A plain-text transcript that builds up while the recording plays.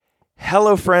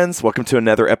Hello, friends. Welcome to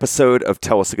another episode of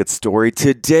Tell Us a Good Story.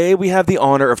 Today, we have the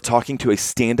honor of talking to a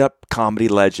stand-up comedy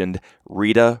legend,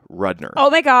 Rita Rudner. Oh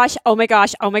my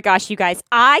gosh, you guys.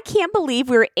 I can't believe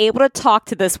we were able to talk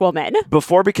to this woman.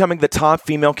 Before becoming the top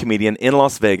female comedian in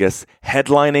Las Vegas,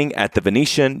 headlining at the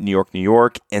Venetian, New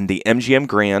York, and the MGM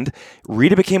Grand,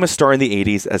 Rita became a star in the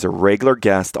 80s as a regular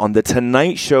guest on The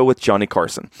Tonight Show with Johnny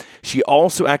Carson. She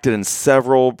also acted in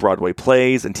several Broadway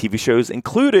plays and TV shows,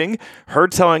 including her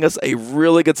telling us a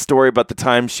really good story about the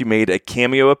time she made a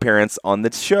cameo appearance on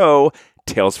the show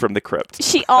Tales from the Crypt.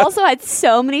 She also had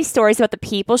so many stories about the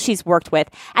people she's worked with.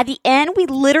 At the end, we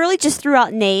literally just threw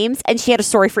out names and she had a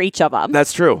story for each of them.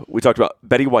 That's true. We talked about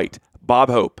Betty White, Bob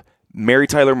Hope, Mary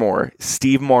Tyler Moore,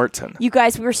 Steve Martin. You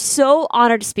guys, we were so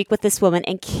honored to speak with this woman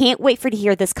and can't wait for you to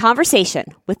hear this conversation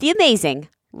with the amazing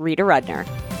Rita Rudner.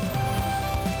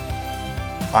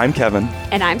 I'm Kevin.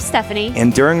 And I'm Stephanie.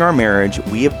 And during our marriage,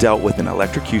 we have dealt with an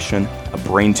electrocution, a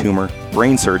brain tumor,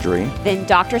 brain surgery. Then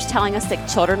doctors telling us that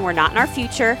children were not in our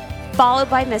future, followed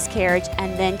by miscarriage,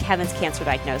 and then Kevin's cancer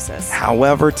diagnosis.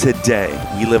 However, today,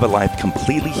 we live a life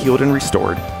completely healed and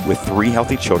restored with 3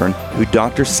 healthy children who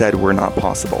doctors said were not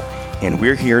possible. And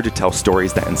we're here to tell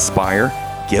stories that inspire,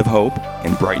 give hope,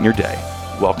 and brighten your day.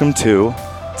 Welcome to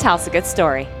Tell Us a Good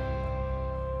Story.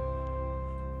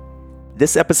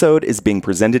 This episode is being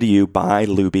presented to you by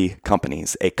Luby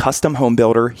Companies, a custom home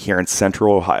builder here in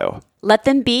Central Ohio. Let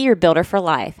them be your builder for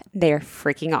life. They're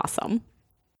freaking awesome.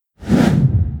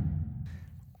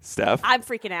 Steph? I'm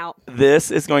freaking out.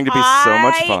 This is going to be so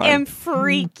much fun. I am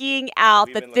freaking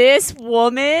out that this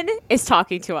woman is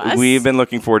talking to us. We've been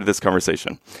looking forward to this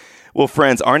conversation. Well,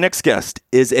 friends, our next guest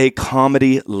is a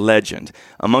comedy legend.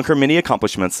 Among her many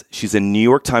accomplishments, she's a New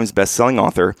York Times bestselling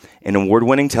author, an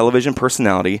award-winning television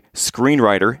personality,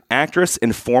 screenwriter, actress,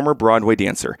 and former Broadway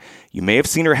dancer. You may have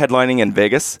seen her headlining in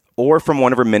Vegas or from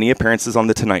one of her many appearances on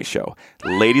The Tonight Show.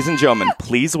 Ladies and gentlemen,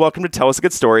 please welcome to Tell Us a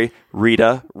Good Story,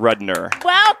 Rita Rudner.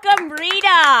 Welcome,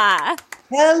 Rita.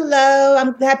 Hello,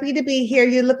 I'm happy to be here.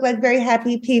 You look like very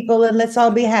happy people, and let's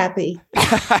all be happy.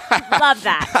 Love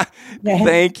that.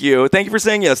 Thank you. Thank you for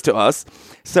saying yes to us.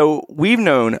 So we've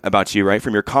known about you, right,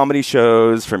 from your comedy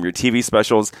shows, from your TV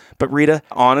specials. But Rita,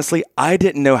 honestly, I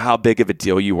didn't know how big of a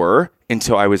deal you were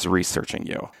until I was researching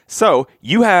you. So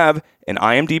you have an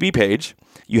IMDb page,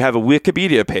 you have a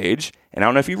Wikipedia page, and I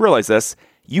don't know if you realize this,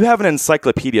 you have an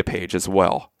encyclopedia page as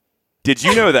well. Did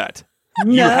you know that?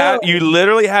 No. You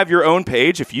literally have your own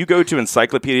page. If you go to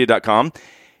encyclopedia.com,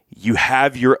 you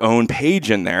have your own page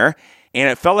in there. And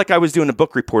it felt like I was doing a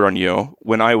book report on you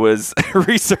when I was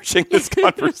researching this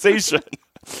conversation.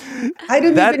 I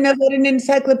don't even know what an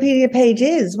encyclopedia page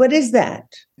is. What is that?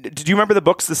 Did you remember the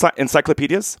books, the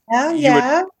encyclopedias? Oh,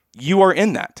 yeah. You are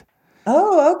in that.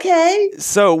 Oh, okay.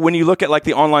 So when you look at like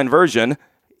the online version,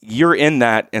 you're in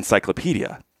that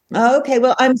encyclopedia. Okay,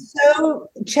 well, I'm so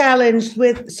challenged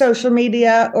with social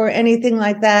media or anything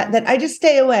like that I just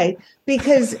stay away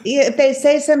because if they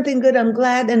say something good, I'm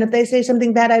glad. And if they say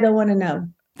something bad, I don't want to know.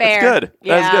 Fair. That's good.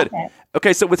 Yeah. That's good.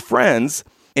 Okay, so with friends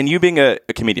and you being a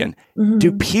comedian,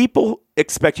 do people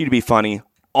expect you to be funny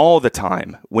all the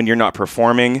time when you're not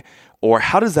performing? Or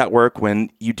how does that work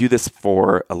when you do this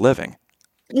for a living?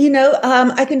 You know,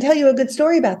 I can tell you a good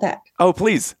story about that. Oh,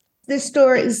 please. This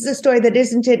story is the story that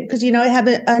isn't it, because, you know, I have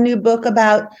a new book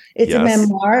about, it's a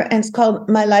memoir, and it's called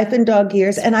My Life in Dog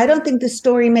Years. And I don't think the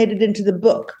story made it into the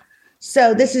book.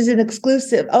 So this is an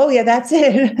exclusive. Oh, yeah, that's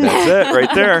it. That's it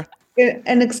right there.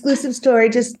 An exclusive story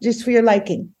just for your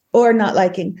liking or not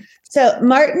liking. So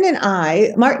Martin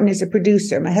is a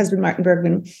producer, my husband, Martin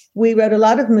Bergman. We wrote a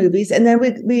lot of movies, and then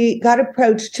we got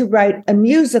approached to write a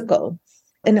musical.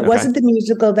 And it wasn't the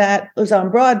musical that was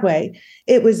on Broadway.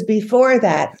 It was before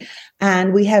that.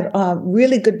 And we had a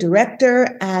really good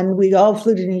director, and we all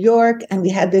flew to New York, and we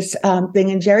had this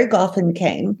thing, and Jerry Goffin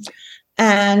came.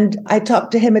 And I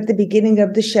talked to him at the beginning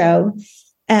of the show.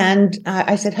 And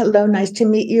I said, hello, nice to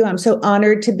meet you. I'm so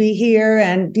honored to be here.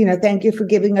 And, you know, thank you for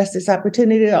giving us this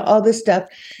opportunity, all this stuff.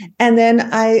 And then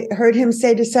I heard him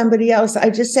say to somebody else, I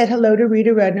just said hello to Rita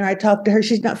Rudner. I talked to her.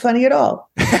 She's not funny at all.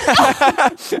 And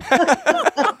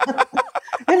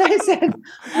I said,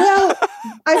 well,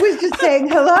 I was just saying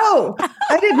hello.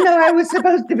 I didn't know I was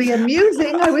supposed to be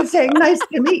amusing. I was saying, nice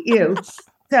to meet you.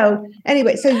 So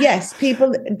anyway, so yes,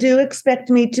 people do expect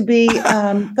me to be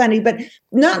funny, but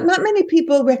not many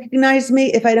people recognize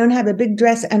me if I don't have a big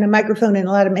dress and a microphone and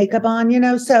a lot of makeup on, you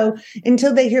know. So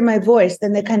until they hear my voice,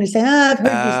 then they kind of say, I've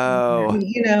heard you.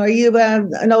 You know, are you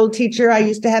an old teacher I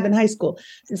used to have in high school?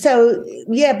 So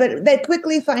yeah, but they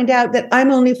quickly find out that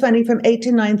I'm only funny from 8 to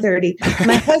 9:30.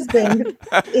 My husband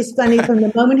is funny from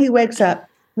the moment he wakes up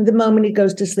the moment he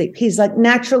goes to sleep. He's like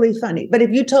naturally funny. But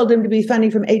if you told him to be funny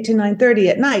from 8 to 9:30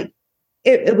 at night,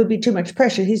 it would be too much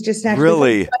pressure. He's just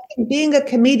naturally funny. Being a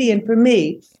comedian for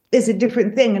me is a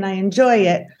different thing, and I enjoy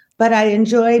it. But I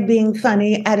enjoy being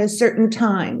funny at a certain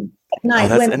time at night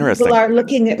when people are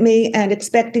looking at me and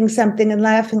expecting something and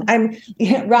laughing.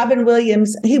 Robin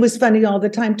Williams, he was funny all the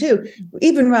time too.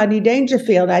 Even Rodney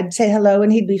Dangerfield, I'd say hello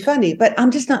and he'd be funny. But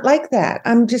I'm just not like that.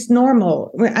 I'm just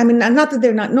normal. I mean, not that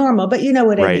they're not normal, but you know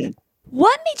what I mean.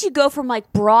 What made you go from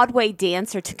like Broadway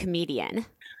dancer to comedian?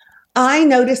 I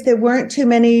noticed there weren't too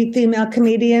many female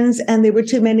comedians and there were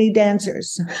too many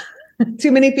dancers.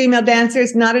 Too many female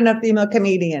dancers, not enough female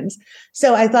comedians.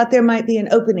 So I thought there might be an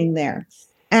opening there.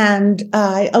 And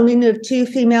I only knew of 2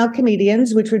 female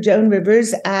comedians, which were Joan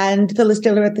Rivers and Phyllis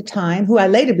Diller at the time, who I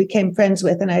later became friends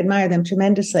with, and I admire them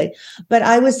tremendously. But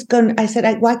I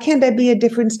said, why can't I be a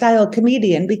different style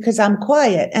comedian? Because I'm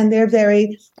quiet and they're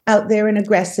very out there and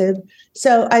aggressive.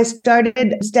 So I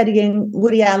started studying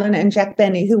Woody Allen and Jack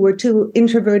Benny, who were 2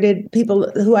 introverted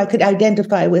people who I could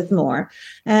identify with more.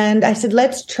 And I said,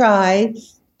 let's try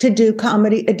to do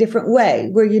comedy a different way,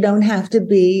 where you don't have to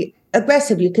be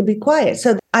aggressive. You could be quiet.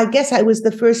 So I guess I was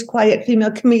the first quiet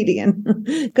female comedian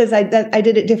because I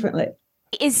did it differently.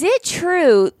 Is it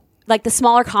true, like the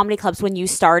smaller comedy clubs when you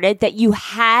started, that you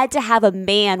had to have a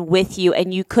man with you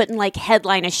and you couldn't like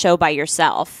headline a show by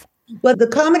yourself? Well, the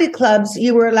comedy clubs,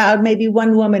 you were allowed maybe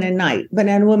one woman a night, but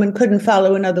a woman couldn't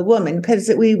follow another woman because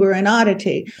we were an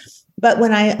oddity. But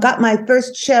when I got my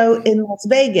first show in Las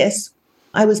Vegas,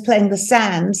 I was playing the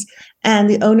Sands, and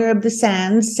the owner of the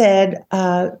Sands said,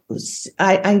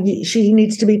 she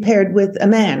needs to be paired with a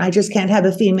man. I just can't have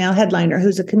a female headliner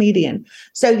who's a comedian.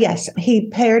 So yes, he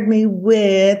paired me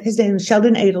with, his name is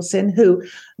Sheldon Adelson, who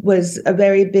was a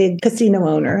very big casino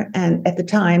owner and at the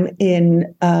time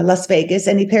in Las Vegas.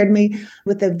 And he paired me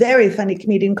with a very funny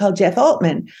comedian called Jeff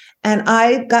Altman. And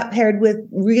I got paired with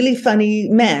really funny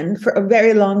men for a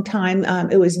very long time.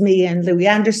 It was me and Louis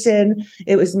Anderson.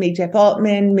 It was me, Jeff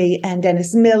Altman, me and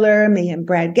Dennis Miller, me and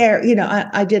Brad Garrett. You know,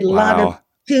 I did a lot of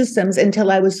twosomes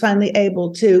until I was finally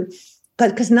able to,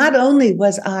 because not only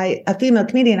was I a female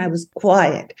comedian, I was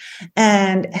quiet.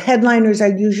 And headliners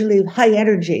are usually high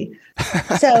energy.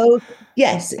 So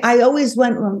yes, I always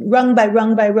went rung by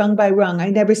rung by rung by rung.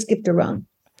 I never skipped a rung.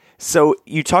 So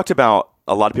you talked about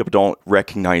a lot of people don't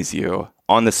recognize you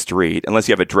on the street unless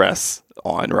you have a dress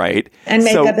on, right? And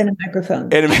makeup and a microphone.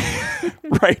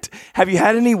 Right. Have you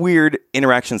had any weird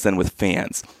interactions then with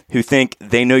fans who think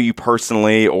they know you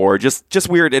personally, or just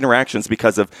weird interactions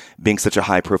because of being such a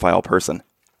high profile person?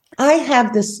 I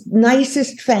have the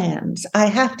nicest fans. I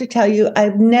have to tell you,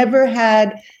 I've never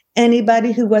had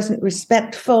anybody who wasn't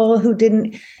respectful, who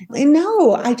didn't.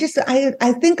 No, I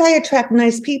think I attract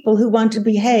nice people who want to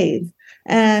behave.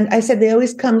 And I said, they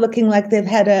always come looking like they've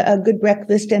had a good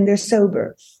breakfast and they're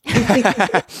sober.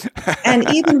 And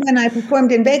even when I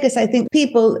performed in Vegas, I think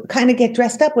people kind of get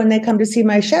dressed up when they come to see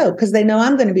my show because they know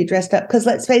I'm going to be dressed up. Because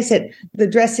let's face it, the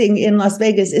dressing in Las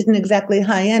Vegas isn't exactly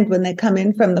high end when they come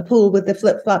in from the pool with the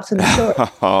flip-flops and the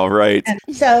shorts. All right. And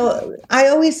so I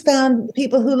always found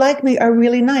people who like me are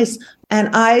really nice. And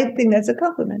I think that's a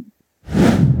compliment.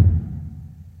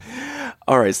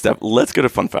 All right, Steph, let's go to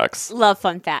fun facts. Love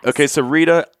fun facts. Okay, so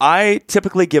Rita, I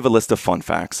typically give a list of fun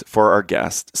facts for our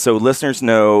guests so listeners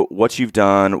know what you've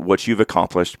done, what you've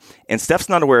accomplished, and Steph's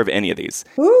not aware of any of these.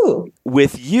 Ooh.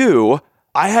 With you,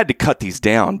 I had to cut these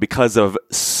down because of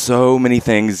so many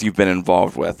things you've been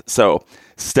involved with. So,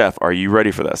 Steph, are you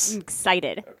ready for this? I'm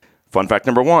excited. Fun fact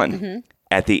number 1. Mm-hmm.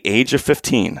 At the age of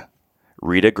 15,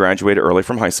 Rita graduated early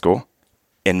from high school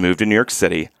and moved to New York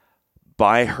City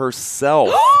by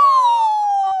herself.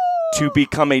 To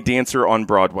become a dancer on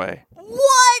Broadway.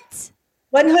 What?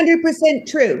 100%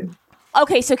 true.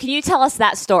 Okay, so can you tell us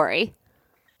that story?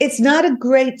 It's not a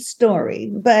great story,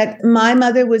 but my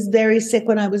mother was very sick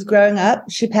when I was growing up.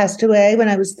 She passed away when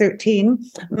I was 13.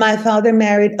 My father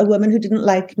married a woman who didn't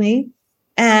like me,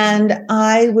 and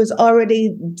I was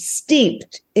already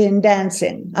steeped in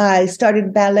dancing. I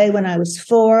started ballet when I was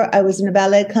 4. I was in a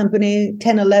ballet company,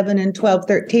 10, 11, and 12,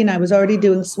 13. I was already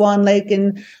doing Swan Lake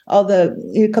and all the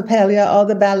Coppelia, all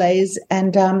the ballets.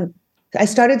 And I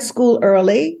started school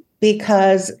early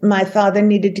because my father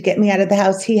needed to get me out of the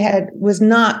house. He was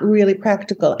not really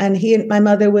practical. And my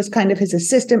mother was kind of his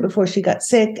assistant before she got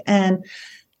sick. And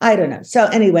I don't know. So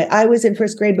anyway, I was in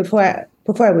first grade before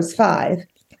I was 5.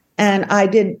 And I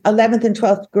did 11th and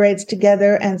 12th grades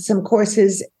together and some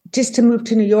courses just to move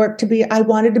to New York I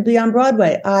wanted to be on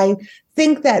Broadway. I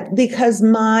think that because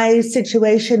my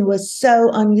situation was so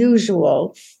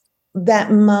unusual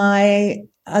that my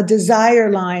desire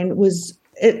line was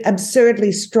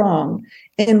absurdly strong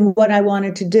in what I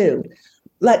wanted to do.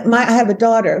 Like I have a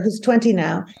daughter who's 20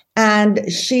 now, and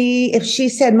if she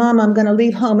said, "Mom, I'm going to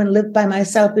leave home and live by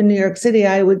myself in New York City,"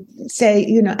 I would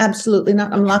say, absolutely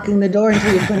not. I'm locking the door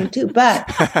until you're 22. But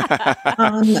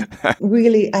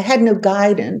really, I had no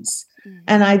guidance,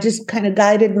 and I just kind of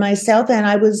guided myself. And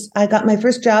I got my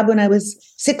first job when I was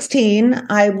 16.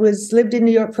 I lived in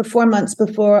New York for 4 months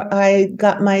before I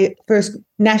got my first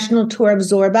national tour of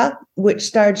Zorba, which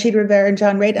starred Cheetah Rivera and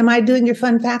John Raitt. Am I doing your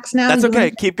fun facts now? That's okay.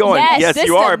 Keep going. Yes,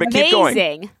 you are, but keep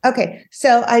going. Okay.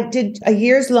 So I did a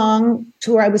years-long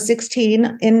tour. I was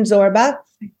 16 in Zorba.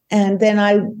 And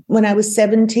then when I was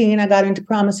 17, I got into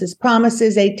Promises.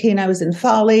 18, I was in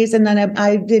Follies. And then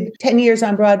I did 10 years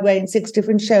on Broadway in 6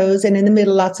 different shows. And in the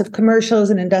middle, lots of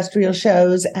commercials and industrial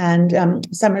shows and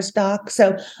summer stock.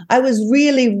 So I was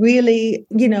really, really,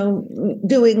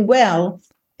 doing well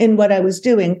in what I was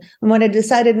doing. And when I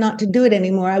decided not to do it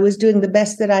anymore, I was doing the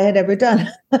best that I had ever done.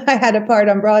 I had a part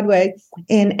on Broadway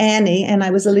in Annie, and I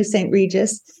was Lily St.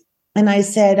 Regis. And I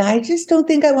said, I just don't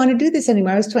think I want to do this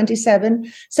anymore. I was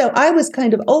 27. So I was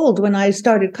kind of old when I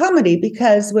started comedy,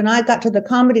 because when I got to the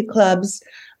comedy clubs,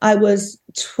 I was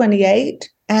 28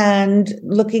 and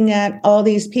looking at all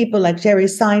these people like Jerry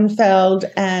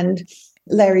Seinfeld and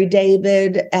Larry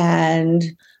David and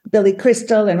Billy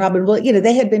Crystal and Robin Williams.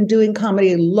 They had been doing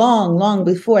comedy long, long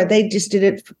before. They just did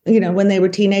it, when they were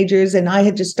teenagers, and I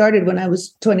had just started when I was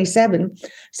 27.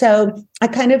 So I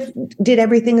kind of did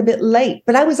everything a bit late,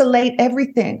 but I was a late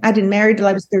everything. I didn't marry till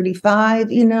I was 35.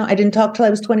 I didn't talk till I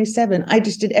was 27. I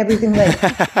just did everything late.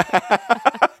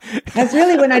 That's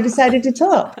really when I decided to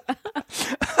talk.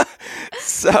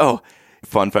 So,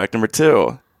 fun fact number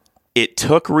 2, it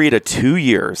took Rita 2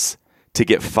 years to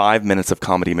get 5 minutes of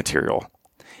comedy material.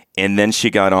 And then she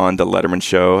got on The Letterman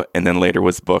Show, and then later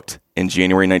was booked in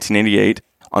January 1988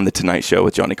 on The Tonight Show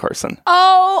with Johnny Carson.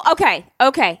 Oh, okay.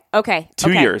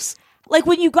 2 years. Like,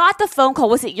 when you got the phone call,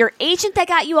 was it your agent that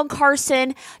got you on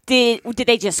Carson? Did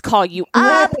they just call you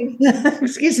up?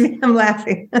 Excuse me, I'm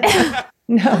laughing.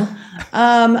 No.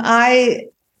 I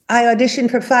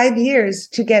auditioned for 5 years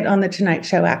to get on The Tonight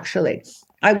Show, actually.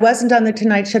 I wasn't on The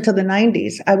Tonight Show till the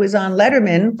 90s. I was on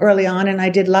Letterman early on, and I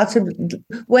did lots of...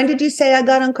 When did you say I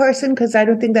got on Carson? Because I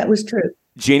don't think that was true.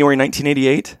 January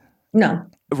 1988? No.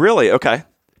 Really? Okay.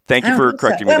 Thank you for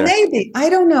correcting me there. Well, maybe. I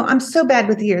don't know. I'm so bad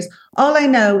with the years. All I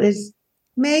know is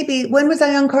maybe... When was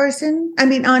I on Carson? I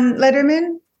mean, on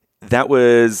Letterman? That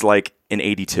was like in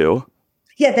 82.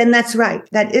 Yeah, then that's right.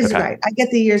 That is right. I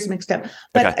get the years mixed up.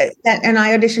 But and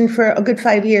I auditioned for a good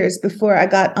 5 years before I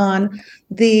got on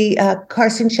the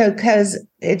Carson show, because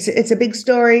it's a big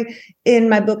story in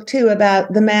my book too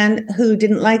about the man who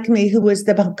didn't like me, who was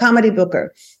the comedy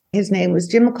booker. His name was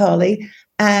Jim McCauley,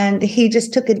 and he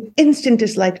just took an instant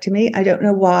dislike to me. I don't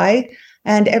know why.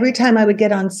 And every time I would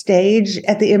get on stage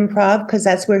at the Improv, because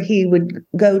that's where he would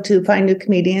go to find new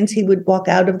comedians, he would walk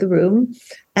out of the room.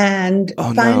 And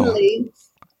finally...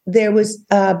 There was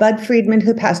Bud Friedman,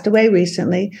 who passed away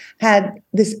recently, her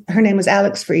name was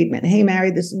Alex Friedman. He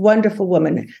married this wonderful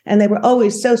woman, and they were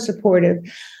always so supportive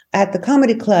at the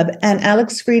comedy club. And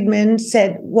Alex Friedman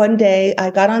said one day,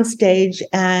 I got on stage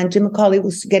and Jim McCauley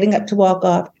was getting up to walk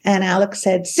off. And Alex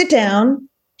said, "Sit down.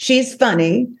 She's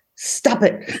funny. Stop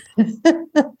it."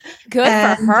 Good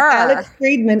for her. Alex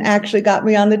Friedman actually got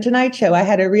me on The Tonight Show. I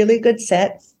had a really good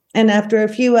set. And after a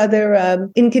few other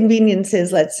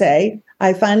inconveniences, let's say,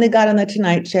 I finally got on The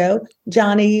Tonight Show.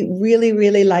 Johnny really,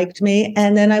 really liked me.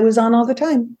 And then I was on all the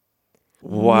time.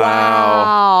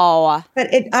 Wow. But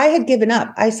I had given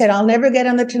up. I said, I'll never get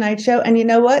on The Tonight Show. And you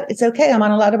know what? It's okay. I'm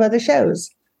on a lot of other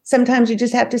shows. Sometimes you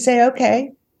just have to say, okay,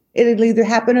 it'll either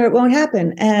happen or it won't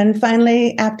happen. And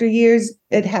finally, after years,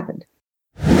 it happened.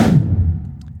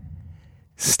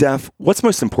 Steph, what's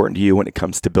most important to you when it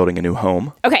comes to building a new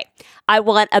home? Okay. I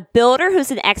want a builder who's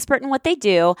an expert in what they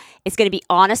do, is going to be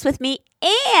honest with me,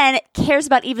 and cares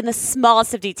about even the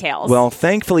smallest of details. Well,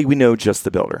 thankfully, we know just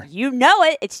the builder. You know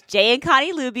it. It's Jay and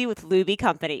Connie Luby with Luby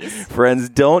Companies. Friends,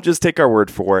 don't just take our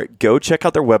word for it. Go check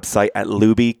out their website at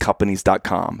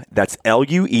lubycompanies.com. That's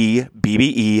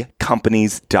LUEBBE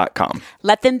companies.com.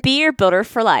 Let them be your builder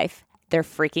for life. They're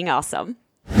freaking awesome.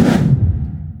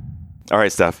 All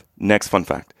right, Steph, next fun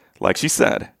fact. Like she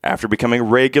said, after becoming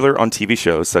regular on TV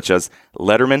shows such as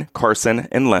Letterman, Carson,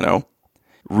 and Leno,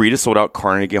 Rita sold out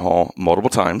Carnegie Hall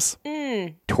multiple times,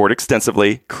 toured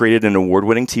extensively, created an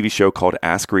award-winning TV show called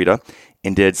Ask Rita,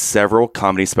 and did several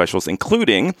comedy specials,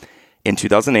 including, in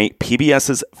 2008,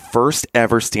 PBS's first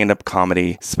ever stand-up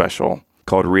comedy special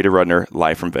called Rita Rudner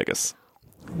Live from Vegas.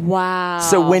 Wow.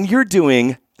 So when you're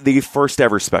doing the first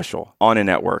ever special on a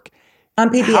network... On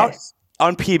PBS.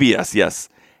 On PBS, yes.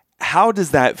 How does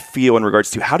that feel in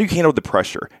regards to how do you handle the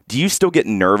pressure? Do you still get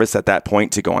nervous at that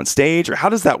point to go on stage, or how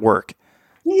does that work?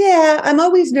 Yeah, I'm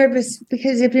always nervous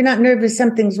because if you're not nervous,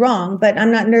 something's wrong. But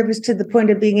I'm not nervous to the point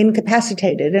of being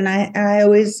incapacitated. And I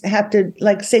always have to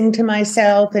like sing to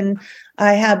myself, and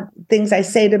I have things I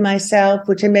say to myself,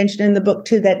 which I mentioned in the book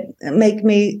too, that make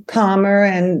me calmer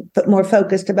and more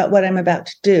focused about what I'm about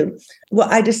to do. Well,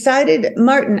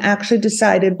 Martin actually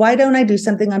decided, why don't I do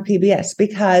something on PBS?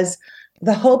 Because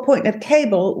the whole point of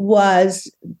cable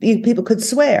was people could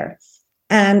swear.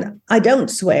 And I don't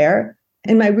swear.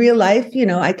 In my real life,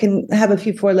 I can have a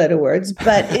few 4-letter words,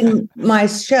 but in my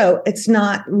show, it's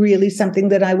not really something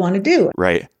that I want to do.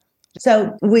 Right.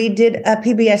 So we did a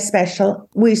PBS special.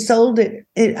 We sold it.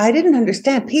 I didn't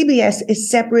understand. PBS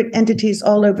is separate entities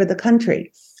all over the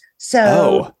country.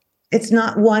 So It's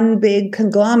not one big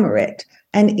conglomerate.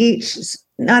 And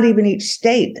not even each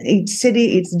state, each city,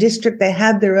 each district, they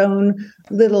have their own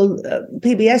little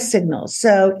PBS signals.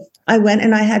 So I went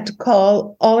and I had to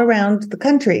call all around the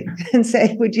country and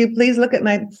say, would you please look at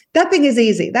nothing is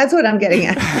easy. That's what I'm getting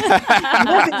at.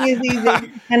 Nothing is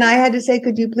easy. And I had to say,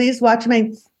 could you please watch hi,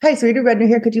 it's Rita Rudner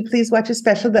here. Could you please watch a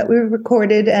special that we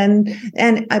recorded? And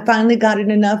I finally got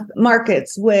in enough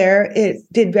markets where it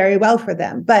did very well for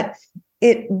them. But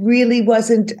it really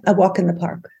wasn't a walk in the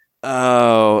park.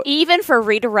 Oh. Even for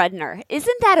Rita Rudner.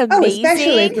 Isn't that amazing? Oh,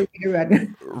 especially for Rita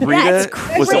Rudner. Rita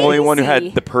was the only one who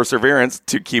had the perseverance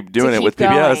to keep doing it with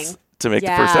PBS to make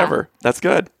the first ever. That's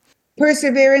good.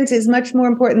 Perseverance is much more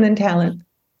important than talent.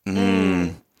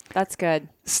 That's good.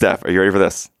 Steph, are you ready for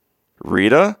this?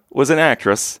 Rita was an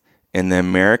actress in the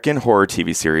American horror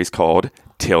TV series called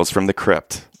Tales from the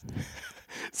Crypt.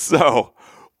 So,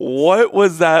 what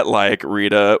was that like,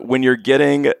 Rita, when you're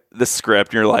getting the script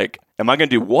and you're like, am I going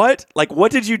to do what? Like,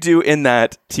 what did you do in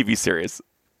that TV series?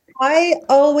 I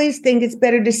always think it's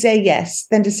better to say yes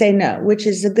than to say no, which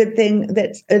is a good thing.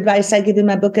 That's advice I give in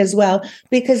my book as well.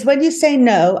 Because when you say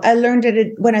no, I learned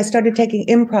it when I started taking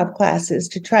improv classes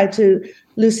to try to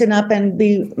loosen up and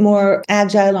be more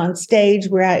agile on stage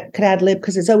where I could ad lib,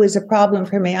 because it's always a problem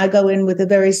for me. I go in with a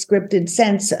very scripted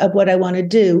sense of what I want to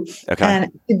do. Okay.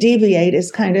 And to deviate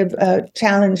is kind of a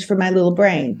challenge for my little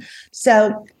brain.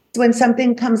 So when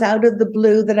something comes out of the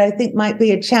blue that I think might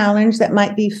be a challenge, that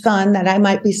might be fun, that I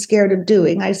might be scared of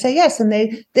doing, I say yes. And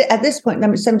they at this point,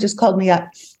 someone just called me up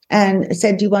and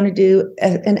said, do you want to do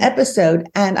an episode?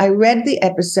 And I read the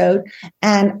episode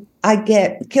and I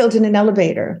get killed in an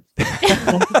elevator.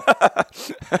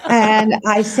 And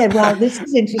I said, well, this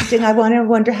is interesting. I want to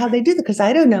wonder how they do that because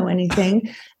I don't know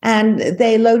anything. And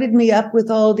they loaded me up with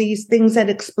all these things that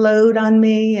explode on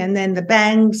me. And then the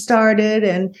bang started.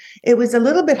 And it was a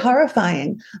little bit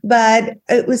horrifying, but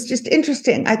it was just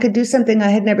interesting. I could do something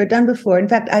I had never done before. In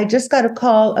fact, I just got a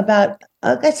call about,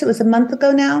 I guess it was a month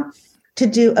ago now, to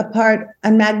do a part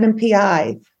on Magnum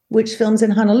PI, which films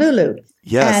in Honolulu.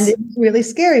 Yes. And it's really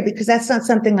scary because that's not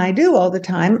something I do all the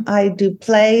time. I do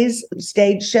plays,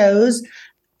 stage shows,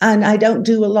 and I don't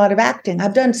do a lot of acting.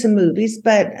 I've done some movies,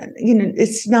 but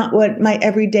it's not my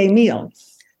everyday meal.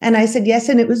 And I said yes,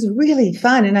 and it was really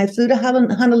fun. And I flew to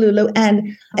Honolulu,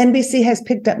 and NBC has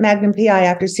picked up Magnum PI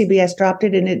after CBS dropped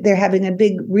it, and they're having a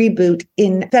big reboot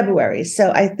in February. So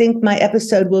I think my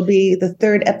episode will be the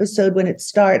third episode when it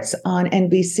starts on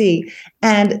NBC.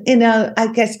 And I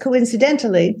guess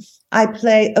coincidentally, I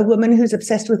play a woman who's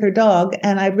obsessed with her dog,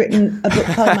 and I've written a book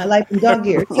called My Life in Dog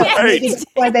Years. So maybe that's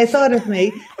why they thought of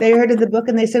me. They heard of the book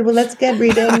and they said, well, let's get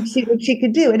Rita and see what she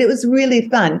could do. And it was really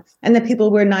fun. And the people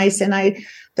were nice. And I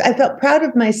felt proud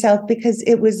of myself because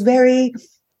it was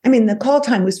the call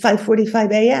time was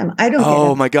 5:45 a.m. I don't get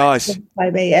up my gosh.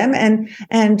 5 a.m. and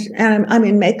I'm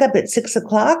in makeup at 6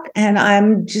 o'clock, and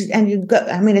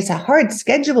it's a hard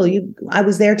schedule. I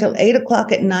was there till 8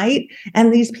 o'clock at night,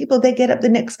 and these people, they get up the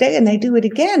next day and they do it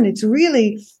again.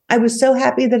 I was so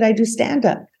happy that I do stand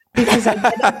up because I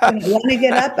get up when I want to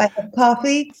get up. I have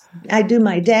coffee, I do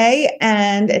my day,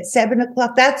 and at 7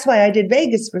 o'clock, that's why I did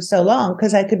Vegas for so long,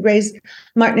 because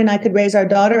Martin and I could raise our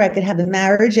daughter, I could have a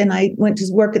marriage, and I went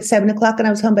to work at 7 o'clock and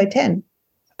I was home by 10.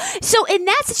 So in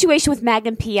that situation with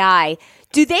Magnum PI,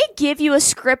 do they give you a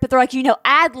script, but they're like,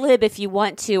 ad lib if you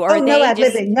want to? Or no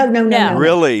ad-libbing. No.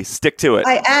 Really? Stick to it.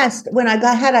 I asked, when I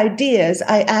had ideas,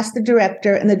 I asked the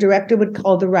director, and the director would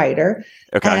call the writer.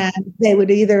 Okay. And they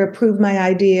would either approve my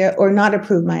idea or not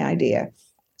approve my idea.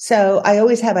 So I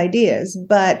always have ideas,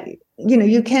 but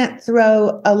you can't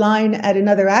throw a line at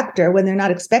another actor when they're not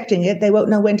expecting it. They won't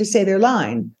know when to say their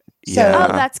line. So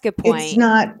that's a good point. It's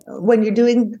not, when you're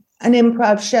doing an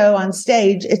improv show on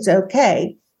stage, it's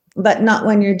okay. but not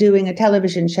when you're doing a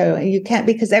television show. And you can't,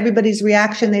 because everybody's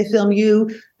reaction, they film you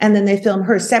and then they film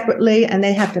her separately and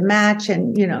they have to match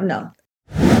and, no.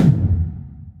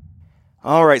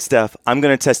 All right, Steph, I'm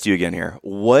going to test you again here.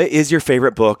 What is your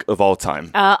favorite book of all time?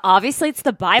 Obviously, it's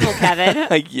the Bible,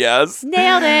 Kevin. Yes.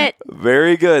 Nailed it.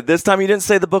 Very good. This time you didn't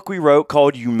say the book we wrote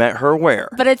called You Met Her Where.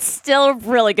 But it's still a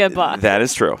really good book. That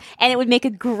is true. And it would make a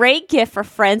great gift for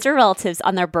friends or relatives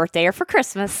on their birthday or for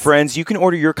Christmas. Friends, you can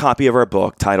order your copy of our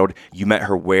book titled You Met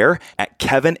Her Where at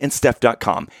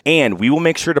kevinandsteph.com. And we will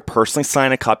make sure to personally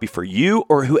sign a copy for you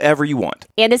or whoever you want.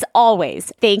 And as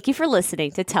always, thank you for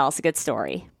listening to Tell Us a Good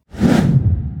Story.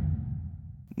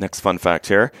 Next fun fact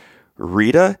here.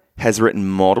 Rita has written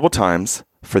multiple times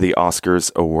for the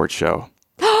Oscars award show.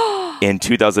 In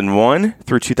 2001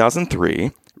 through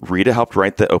 2003, Rita helped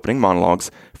write the opening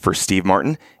monologues for Steve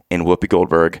Martin and Whoopi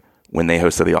Goldberg when they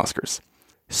hosted the Oscars.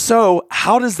 So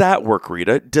how does that work,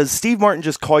 Rita? Does Steve Martin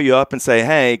just call you up and say,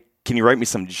 hey, can you write me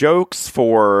some jokes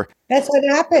for... That's what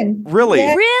happened. Really?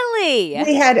 Yeah. Really?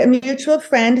 We had a mutual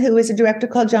friend who was a director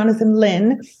called Jonathan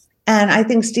Lynn. And I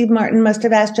think Steve Martin must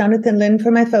have asked Jonathan Lynn for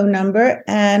my phone number.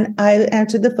 And I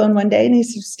answered the phone one day and he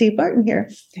said, Steve Martin here.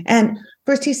 And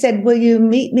first he said, will you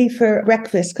meet me for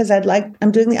breakfast? Because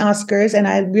I'm doing the Oscars and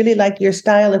I really like your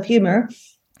style of humor.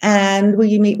 And will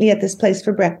you meet me at this place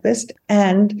for breakfast?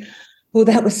 And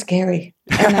that was scary.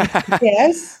 And I said,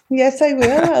 yes, I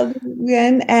will. I'll do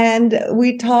it. And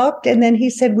we talked. And then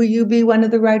he said, will you be one of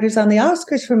the writers on the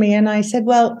Oscars for me? And I said,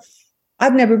 well,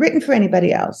 I've never written for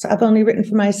anybody else. I've only written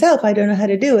for myself. I don't know how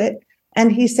to do it.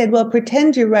 And he said, well,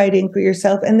 pretend you're writing for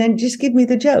yourself and then just give me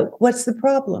the joke. What's the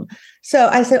problem? So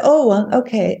I said, oh, well,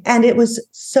 okay. And it was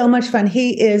so much fun.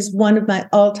 He is one of my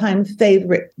all-time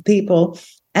favorite people.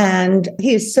 And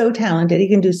he is so talented. He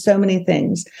can do so many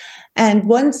things. And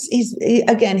once he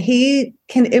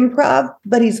can improv,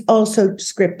 but he's also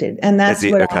scripted. And that's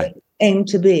what I aim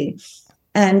to be.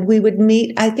 And we would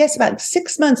meet, I guess about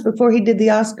 6 months before he did the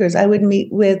Oscars, I would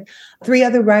meet with 4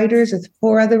 other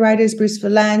writers, Bruce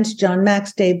Valance, John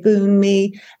Max, Dave Boone,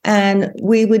 me, and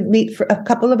we would meet for a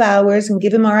couple of hours and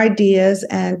give him our ideas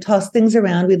and toss things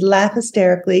around. We'd laugh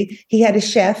hysterically. He had a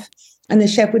chef, and the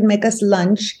chef would make us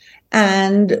lunch.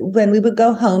 And when we would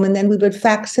go home, and then we would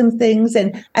fax him things.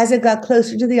 And as it got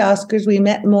closer to the Oscars, we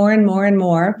met more and more and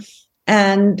more.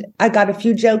 And I got a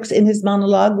few jokes in his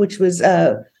monologue, which was...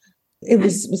 It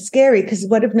was scary because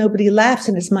what if nobody laughs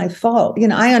and it's my fault?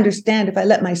 I understand if I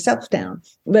let myself down,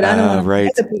 but I don't want to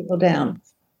let other people down.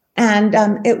 And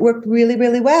it worked really,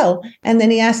 really well. And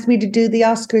then he asked me to do the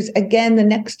Oscars again the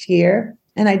next year.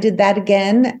 And I did that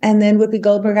again. And then Whoopi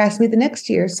Goldberg asked me the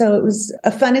next year. So it was a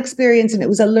fun experience and it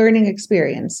was a learning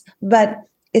experience. But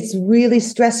it's really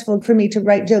stressful for me to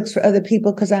write jokes for other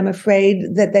people because I'm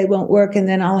afraid that they won't work and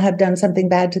then I'll have done something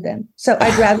bad to them. So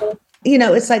I'd rather...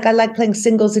 it's like I like playing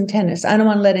singles in tennis. I don't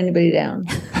want to let anybody down.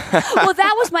 Well,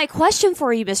 that was my question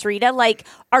for you, Miss Rita. Like,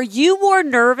 are you more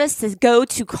nervous to go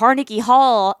to Carnegie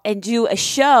Hall and do a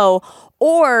show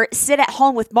or sit at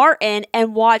home with Martin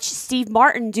and watch Steve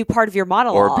Martin do part of your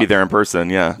monologue? Or be there in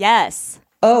person, yeah. Yes.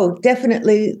 Oh,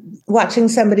 definitely watching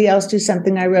somebody else do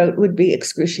something I wrote would be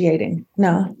excruciating.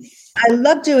 No. I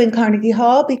love doing Carnegie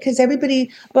Hall because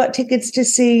everybody bought tickets to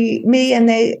see me and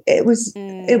it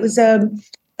was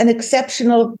an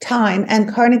exceptional time.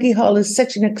 And Carnegie Hall is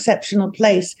such an exceptional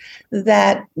place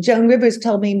that Joan Rivers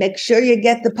told me, make sure you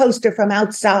get the poster from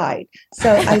outside.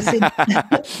 So I said,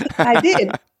 I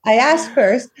did. I asked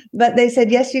first, but they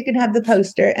said, yes, you can have the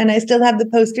poster. And I still have the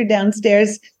poster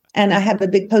downstairs. And I have a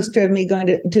big poster of me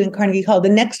doing Carnegie Hall. The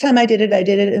next time I did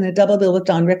it in a double bill with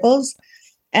Don Rickles.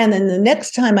 And then the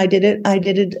next time I did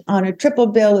it on a triple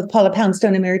bill with Paula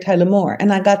Poundstone and Mary Tyler Moore.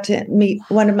 And I got to meet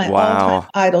one of my all-time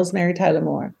idols, Mary Tyler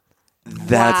Moore.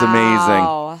 That's amazing.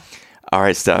 All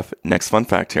right, Steph, next fun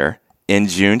fact here. In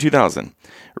June 2000,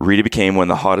 Rita became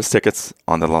one of the hottest tickets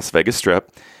on the Las Vegas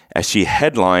Strip as she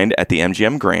headlined at the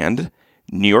MGM Grand,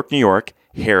 New York,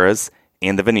 Harrah's,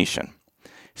 and the Venetian.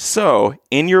 So,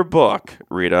 in your book,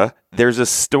 Rita, there's a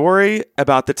story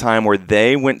about the time where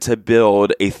they went to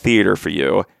build a theater for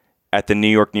you at the New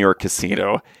York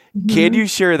casino. Mm-hmm. Can you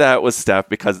share that with Steph?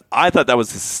 Because I thought that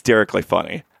was hysterically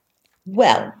funny.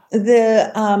 Well,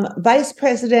 the vice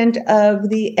president of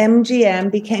the MGM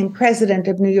became president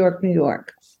of New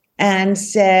York, and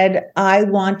said, I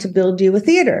want to build you a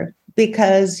theater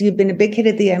because you've been a big hit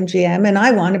at the MGM and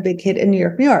I want a big hit in New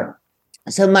York.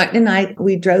 So Martin and I,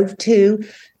 we drove to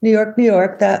New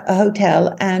York, the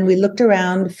hotel, and we looked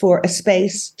around for a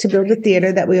space to build a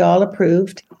theater that we all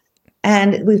approved.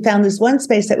 And we found this one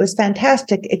space that was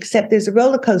fantastic, except there's a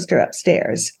roller coaster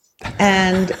upstairs.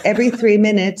 And every 3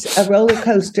 minutes, a roller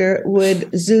coaster would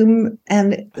zoom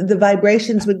and the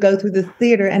vibrations would go through the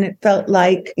theater, and it felt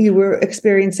like you were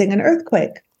experiencing an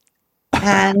earthquake.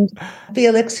 And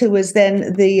Felix, who was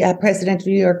then the president of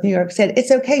New York, said, "It's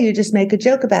okay. You just make a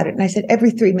joke about it." And I said,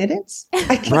 "Every 3 minutes?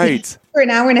 I can't, Right. For an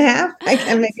hour and a half, I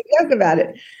can make a joke about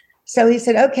it." So he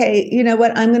said, "Okay, you know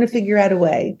what? I'm going to figure out a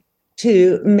way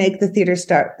to make the theater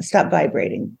stop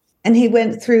vibrating." And he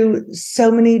went through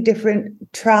so many different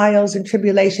trials and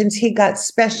tribulations. He got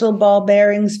special ball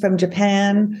bearings from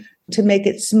Japan to make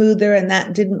it smoother, and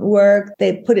that didn't work.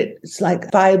 They put it like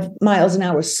 5 miles an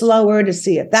hour slower to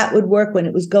see if that would work when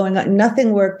it was going on.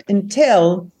 Nothing worked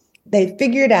until they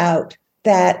figured out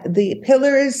that the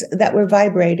pillars that were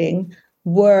vibrating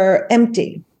were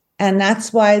empty. And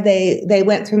that's why they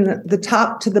went from the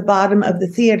top to the bottom of the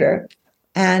theater,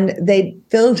 and they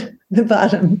filled the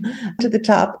bottom to the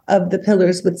top of the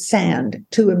pillars with sand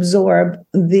to absorb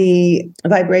the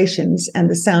vibrations and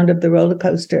the sound of the roller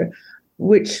coaster,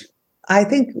 which I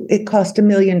think it cost $1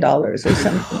 million or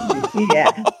something.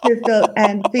 Yeah.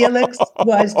 And Felix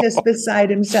was just beside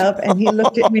himself, and he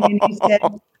looked at me and he said,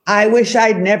 "I wish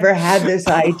I'd never had this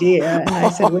idea." And I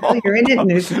said, "Well, you're in it and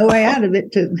there's no way out of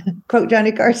it," to quote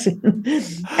Johnny Carson.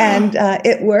 And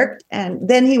it worked. And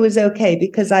then he was okay,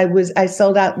 because I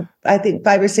sold out, I think,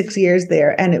 5 or 6 years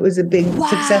there, and it was a big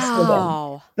success for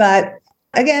them. But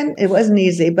again, it wasn't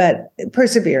easy, but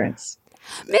perseverance.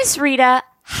 Miss Rita,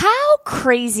 how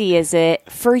crazy is it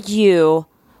for you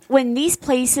when these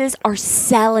places are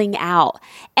selling out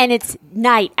and it's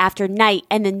night after night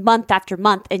and then month after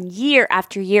month and year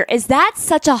after year? Is that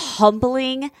such a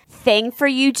humbling thing for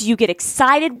you? Do you get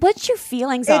excited? What's your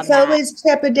feelings on that? It's always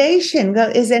trepidation.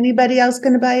 Is anybody else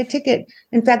going to buy a ticket?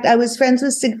 In fact, I was friends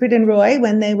with Siegfried and Roy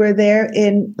when they were there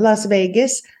in Las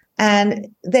Vegas. And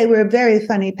they were a very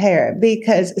funny pair,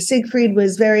 because Siegfried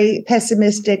was very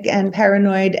pessimistic and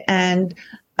paranoid, and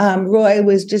Roy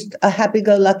was just a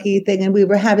happy-go-lucky thing. And we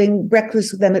were having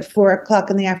breakfast with them at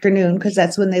 4:00 in the afternoon, because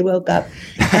that's when they woke up.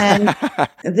 And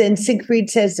then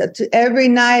Siegfried says, "Every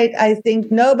night, I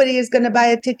think nobody is going to buy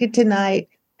a ticket tonight."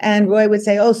 And Roy would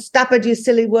say, "Oh, stop it, you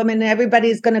silly woman.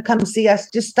 Everybody's going to come see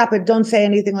us. Just stop it. Don't say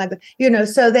anything like that."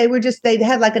 So they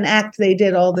had like an act they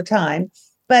did all the time.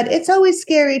 But it's always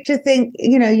scary to think,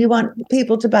 you want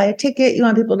people to buy a ticket, you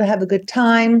want people to have a good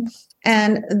time.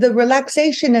 And the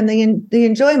relaxation and the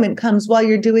enjoyment comes while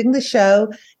you're doing the show.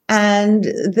 And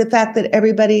the fact that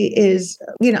everybody is,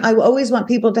 I always want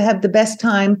people to have the best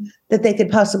time that they could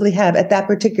possibly have at that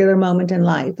particular moment in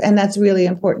life. And that's really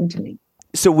important to me.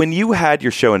 So when you had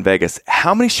your show in Vegas,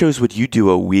 how many shows would you do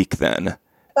a week then?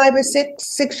 5 or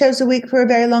 6 shows a week for a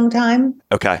very long time.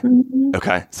 Okay. Mm-hmm.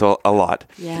 Okay. So a lot.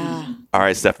 Yeah. All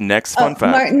right, Steph, next fun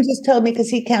fact. Martin just told me, because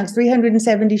he counts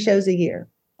 370 shows a year.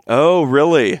 Oh,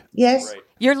 really? Yes. Right.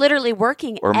 You're literally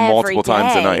working Or every multiple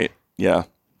times a night. Yeah.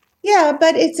 Yeah,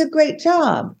 but it's a great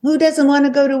job. Who doesn't want to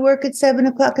go to work at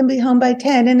 7:00 and be home by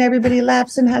 10, and everybody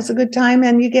laughs and has a good time,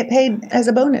 and you get paid as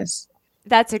a bonus?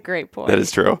 That's a great point. That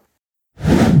is true.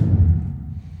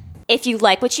 If you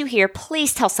like what you hear,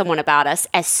 please tell someone about us.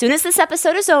 As soon as this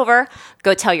episode is over,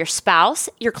 go tell your spouse,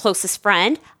 your closest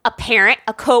friend, a parent,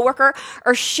 a coworker,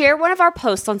 or share one of our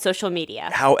posts on social media.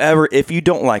 However, if you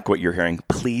don't like what you're hearing,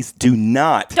 please do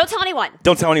not. Don't tell anyone.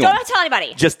 Don't tell anyone. Don't tell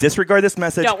anybody. Just disregard this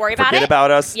message. Don't worry about Forget it. about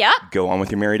us. Yep. Go on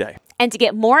with your merry day. And to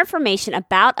get more information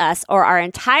about us or our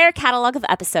entire catalog of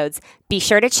episodes, be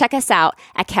sure to check us out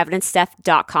at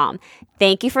kevinandsteph.com.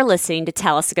 Thank you for listening to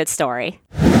Tell Us a Good Story.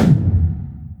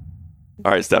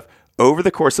 All right, Steph. Over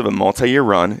the course of a multi-year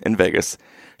run in Vegas,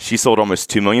 she sold almost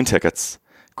 2 million tickets,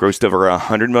 grossed over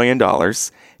 $100 million,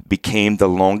 became the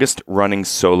longest-running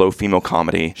solo female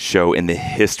comedy show in the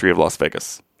history of Las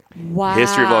Vegas. Wow.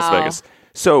 History of Las Vegas.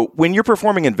 So when you're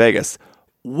performing in Vegas,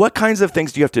 what kinds of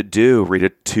things do you have to do, Rita,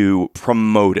 to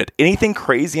promote it? Anything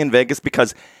crazy in Vegas?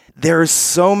 Because there's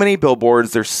so many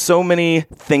billboards, there's so many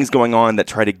things going on that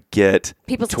try to get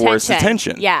People's tourists'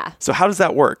 attention. Yeah. So how does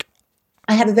that work?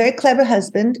 I have a very clever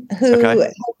husband who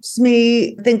helps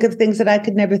me think of things that I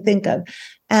could never think of.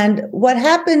 And what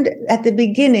happened at the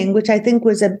beginning, which I think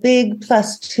was a big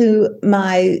plus to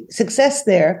my success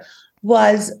there,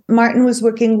 was Martin was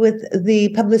working with the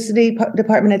publicity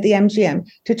department at the MGM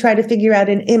to try to figure out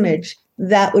an image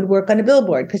that would work on a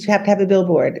billboard, because you have to have a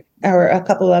billboard or a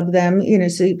couple of them,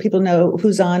 so people know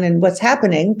who's on and what's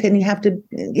happening. And you have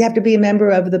to be a member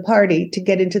of the party to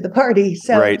get into the party.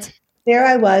 So right. there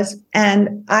I was,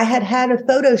 and I had a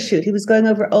photo shoot. He was going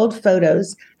over old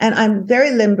photos, and I'm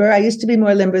very limber. I used to be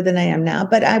more limber than I am now,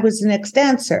 but I was an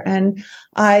ex-dancer, and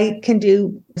I can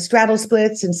do straddle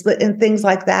splits and split and things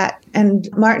like that. And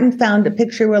Martin found a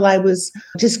picture where I was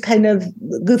just kind of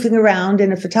goofing around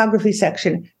in a photography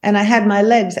section, and I had my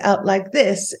legs out like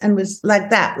this and was like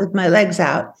that with my legs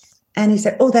out. And he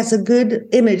said, "Oh, that's a good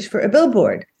image for a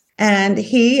billboard." And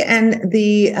he and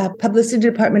the publicity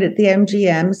department at the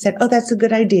MGM said, "Oh, that's a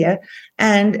good idea."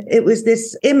 And it was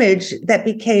this image that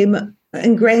became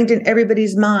ingrained in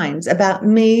everybody's minds about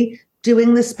me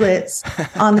doing the splits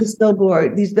on this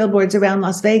billboard, these billboards around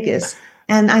Las Vegas.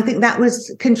 And I think that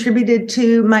was contributed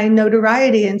to my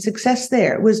notoriety and success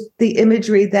there, was the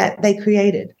imagery that they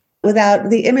created. Without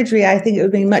the imagery, I think it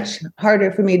would be much harder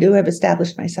for me to have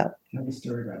established myself. Tell me a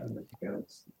story about the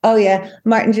goats. Oh, yeah.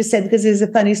 Martin just said, because there's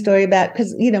a funny story about,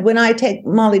 because, you know, when I take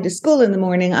Molly to school in the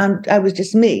morning, I was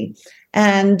just me.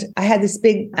 And I had this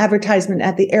big advertisement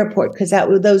at the airport because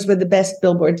those were the best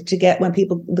billboards to get when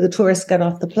the tourists got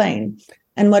off the plane.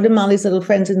 And one of Molly's little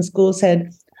friends in school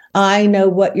said, "I know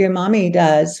what your mommy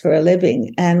does for a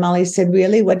living." And Molly said,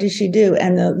 "Really? What does she do?"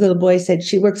 And the little boy said,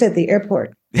 "She works at the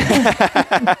airport."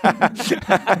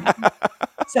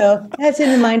 So that's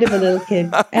in the mind of a little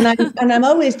kid. And I'm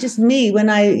always just me when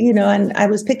and I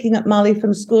was picking up Molly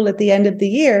from school at the end of the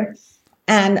year,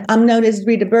 and I'm known as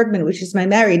Rita Bergman, which is my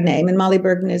married name, and Molly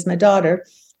Bergman is my daughter.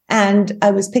 And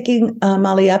I was picking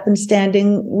Molly up and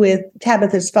standing with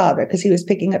Tabitha's father because he was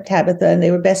picking up Tabitha, and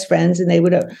they were best friends, and they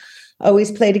would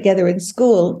always play together in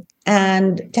school.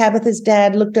 And Tabitha's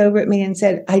dad looked over at me and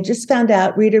said, "I just found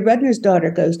out Rita Rudner's daughter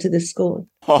goes to this school."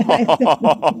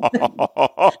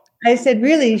 I said,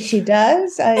 "Really? She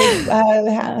does?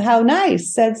 How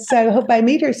nice. I hope I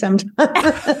meet her sometime."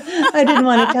 I didn't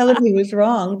want to tell him he was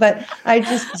wrong, but I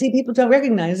just see people don't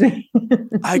recognize me.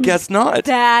 I guess not.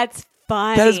 That's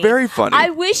funny. That is very funny.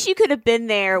 I wish you could have been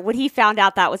there when he found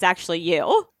out that was actually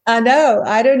you. I know.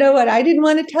 I don't know I didn't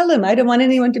want to tell him. I don't want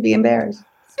anyone to be embarrassed.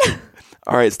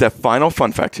 All right, Steph, final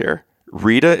fun fact here.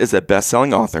 Rita is a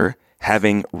best-selling author,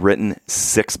 having written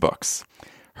 6 books.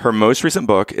 Her most recent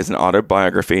book is an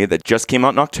autobiography that just came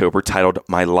out in October titled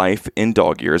My Life in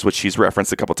Dog Years, which she's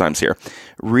referenced a couple times here.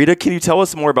 Rita, can you tell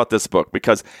us more about this book?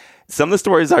 Because some of the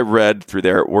stories I read through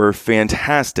there were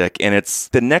fantastic, and it's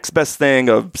the next best thing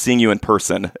of seeing you in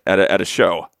person at a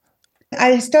show.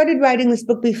 I started writing this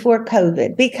book before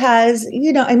COVID because,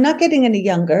 I'm not getting any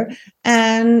younger.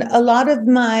 And a lot of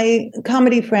my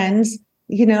comedy friends,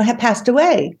 have passed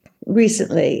away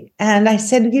recently. And I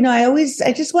said,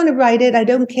 I just want to write it. I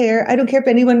don't care. I don't care if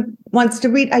anyone wants to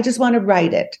read. I just want to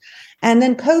write it. And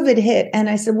then COVID hit. And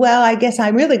I said, well, I guess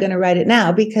I'm really going to write it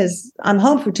now because I'm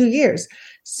home for 2 years.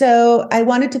 So I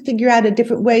wanted to figure out a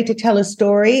different way to tell a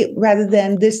story rather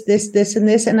than this, and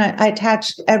this. And I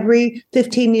attached every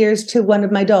 15 years to one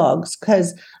of my dogs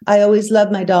because I always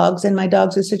loved my dogs, and my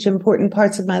dogs are such important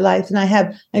parts of my life. And I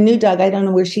have a new dog. I don't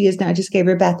know where she is now. I just gave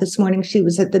her a bath this morning. She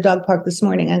was at the dog park this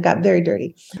morning and got very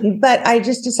dirty. But I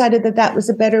just decided that was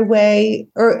a better way,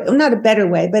 or not a better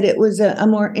way, but it was a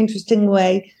more interesting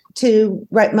way to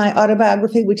write my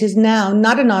autobiography, which is now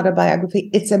not an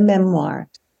autobiography. It's a memoir.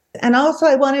 And also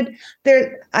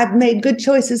I've made good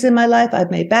choices in my life.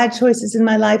 I've made bad choices in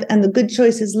my life. And the good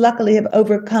choices, luckily, have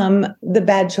overcome the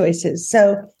bad choices.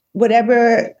 So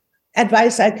whatever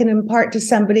advice I can impart to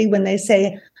somebody when they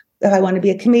say, I want to be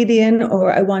a comedian,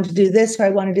 or I want to do this, or I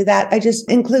want to do that, I just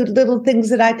include little things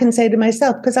that I can say to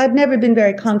myself, because I've never been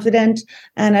very confident,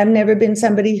 and I've never been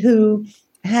somebody who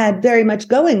had very much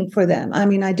going for them. I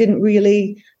mean, I didn't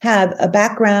really have a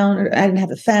background. I didn't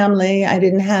have a family.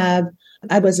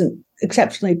 I wasn't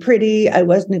exceptionally pretty. I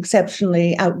wasn't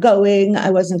exceptionally outgoing. I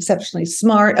wasn't exceptionally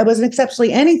smart. I wasn't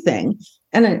exceptionally anything.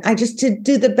 And I just, to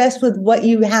do the best with what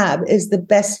you have is the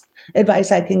best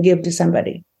advice I can give to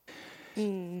somebody.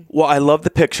 Well, I love the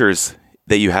pictures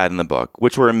that you had in the book,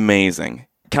 which were amazing.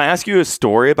 Can I ask you a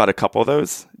story about a couple of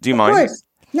those? Do you mind? Of course.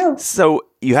 No. So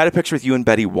you had a picture with you and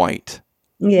Betty White.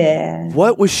 Yeah.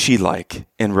 What was she like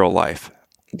in real life?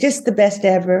 Just the best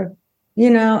ever.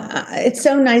 It's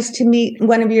so nice to meet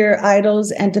one of your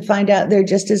idols and to find out they're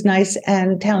just as nice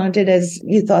and talented as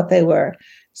you thought they were.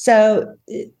 So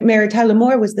Mary Tyler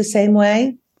Moore was the same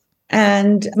way.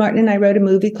 And Martin and I wrote a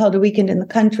movie called A Weekend in the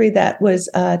Country that was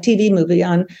a TV movie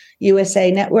on USA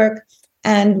Network.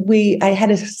 And I had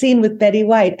a scene with Betty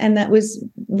White, and that was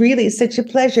really such a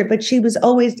pleasure. But she was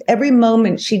always, every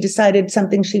moment she decided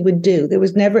something she would do. There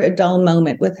was never a dull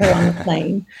moment with her on the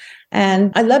plane.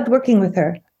 And I loved working with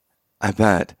her. I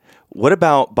bet. What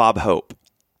about Bob Hope?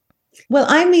 Well,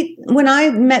 when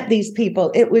I met these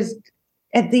people, it was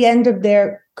at the end of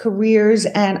their careers,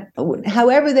 and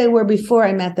however they were before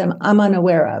I met them, I'm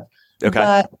unaware of. Okay.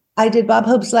 But I did Bob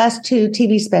Hope's last 2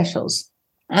 TV specials,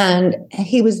 and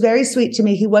he was very sweet to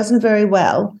me. He wasn't very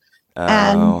well.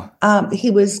 Oh. And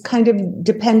he was kind of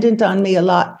dependent on me a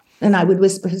lot, and I would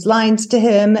whisper his lines to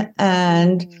him.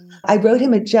 And I wrote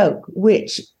him a joke,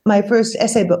 which my first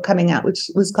essay book coming out, which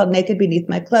was called Naked Beneath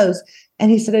My Clothes. And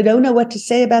he said, I don't know what to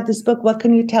say about this book. What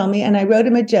can you tell me? And I wrote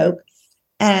him a joke.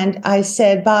 And I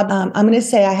said, Bob, I'm going to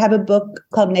say I have a book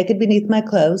called Naked Beneath My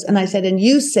Clothes. And I said, and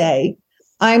you say,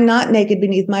 I'm not naked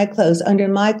beneath my clothes. Under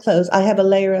my clothes, I have a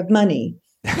layer of money.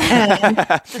 And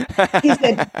he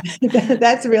said,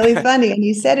 that's really funny. And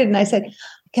he said it. And I said,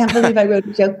 I can't believe I wrote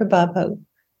a joke for Bob Hope.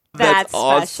 That's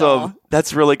awesome. special.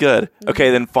 That's really good.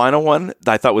 Okay, then final one that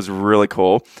I thought was really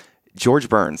cool. George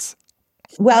Burns.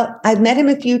 Well, I've met him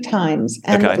a few times.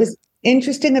 And what was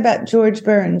interesting about George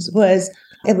Burns was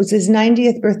it was his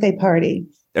 90th birthday party.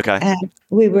 Okay. And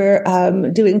we were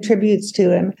doing tributes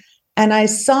to him. And I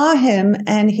saw him,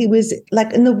 and he was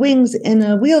like in the wings in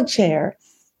a wheelchair.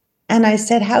 And I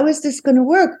said, how is this going to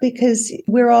work? Because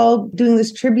we're all doing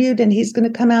this tribute and he's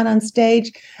going to come out on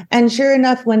stage. And sure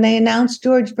enough, when they announced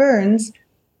George Burns,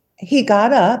 he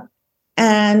got up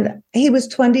and he was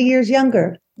 20 years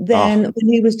younger than when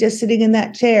he was just sitting in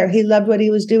that chair. He loved what he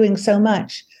was doing so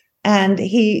much. And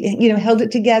he, held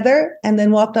it together and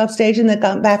then walked off stage and then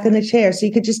got back in the chair. So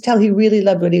you could just tell he really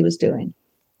loved what he was doing.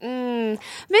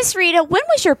 Miss Rita, when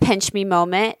was your pinch me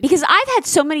moment? Because I've had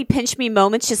so many pinch me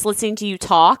moments just listening to you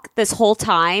talk this whole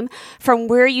time, from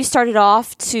where you started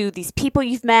off to these people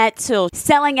you've met to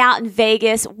selling out in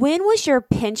Vegas. When was your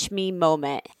pinch me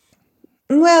moment?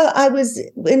 Well, I was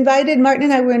invited. Martin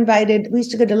and I were invited. We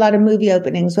used to go to a lot of movie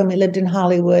openings when we lived in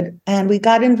Hollywood. And we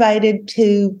got invited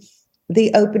to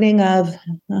the opening of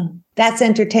That's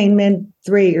Entertainment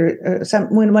 3 or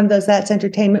one of those That's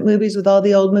Entertainment movies with all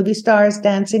the old movie stars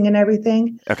dancing and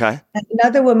everything. Okay. And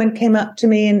another woman came up to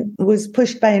me and was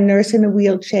pushed by a nurse in a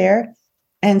wheelchair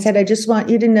and said, I just want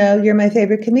you to know you're my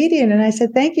favorite comedian. And I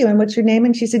said, thank you. And what's your name?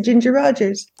 And she said, Ginger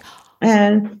Rogers.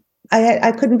 And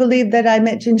I couldn't believe that I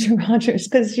met Ginger Rogers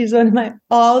because she's one of my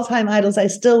all-time idols. I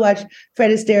still watch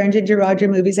Fred Astaire and Ginger Rogers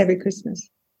movies every Christmas.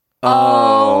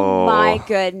 Oh my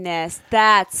goodness.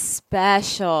 That's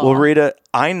special. Well, Rita,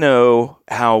 I know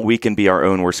how we can be our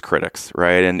own worst critics,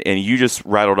 right? And you just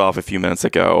rattled off a few minutes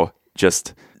ago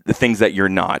just the things that you're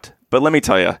not. But let me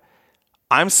tell you,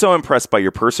 I'm so impressed by your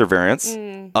perseverance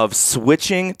of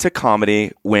switching to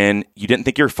comedy when you didn't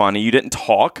think you were funny, you didn't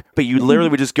talk, but you literally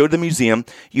would just go to the museum,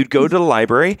 you'd go to the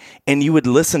library, and you would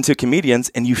listen to comedians,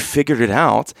 and you figured it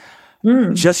out.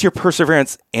 Just your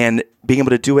perseverance and being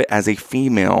able to do it as a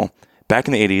female back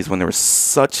in the 80s when there was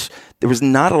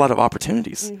not a lot of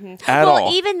opportunities at all.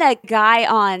 Well, even that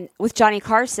guy with Johnny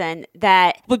Carson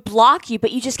that would block you,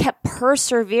 but you just kept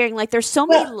persevering. Like there's so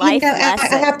many life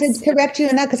lessons. I have to correct you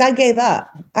on that because I gave up.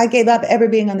 I gave up ever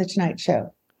being on the Tonight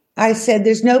Show. I said,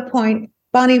 there's no point.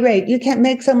 Bonnie Raitt, you can't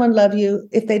make someone love you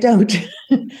if they don't.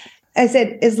 I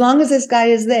said, as long as this guy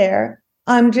is there,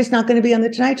 I'm just not going to be on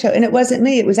the Tonight Show. And it wasn't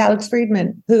me. It was Alex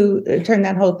Friedman who turned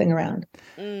that whole thing around.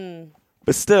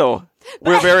 But still,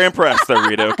 we're very impressed though,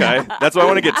 Rita, okay? That's what I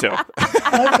want to get to.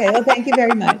 Okay, well, thank you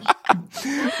very much.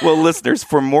 Well, listeners,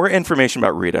 for more information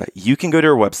about Rita, you can go to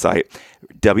her website,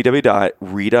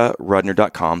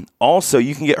 www.ritarudner.com. Also,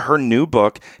 you can get her new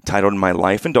book titled My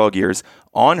Life in Dog Years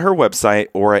on her website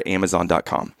or at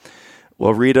amazon.com.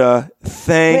 Well, Rita,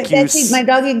 thank you. Betsy, my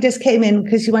doggy just came in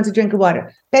because she wants a drink of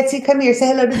water. Betsy, come here. Say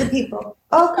hello to the people.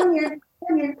 Oh, come here.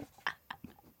 Come here.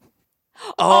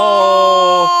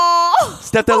 Oh,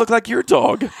 Steph, that looked like your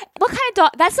dog. What kind of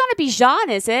dog? That's not a Bichon,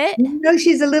 is it? No,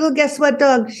 she's a little, guess what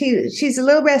dog? She's a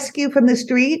little rescue from the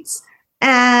streets.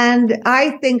 And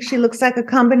I think she looks like a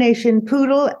combination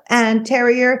poodle and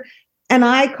terrier. And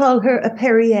I call her a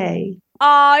Perrier.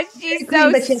 Oh, she's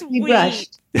so but she's sweet.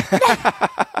 brushed.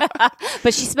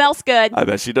 But she smells good. I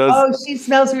bet she does. Oh, she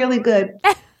smells really good.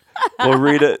 Well,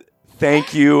 Rita,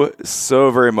 thank you so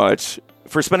very much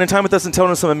for spending time with us and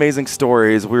telling us some amazing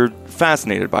stories. We're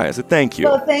fascinated by it, so thank you.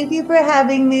 Well, thank you for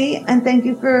having me, and thank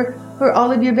you for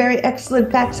all of your very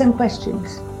excellent facts and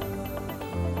questions.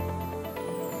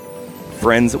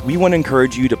 Friends, we want to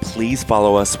encourage you to please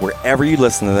follow us wherever you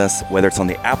listen to this, whether it's on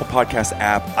the Apple Podcast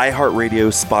app, iHeartRadio,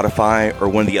 Spotify, or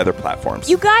one of the other platforms.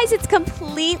 You guys, it's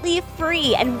completely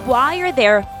free. And while you're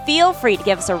there, feel free to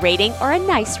give us a rating or a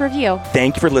nice review.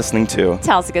 Thank you for listening to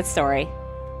Tell Us a Good Story.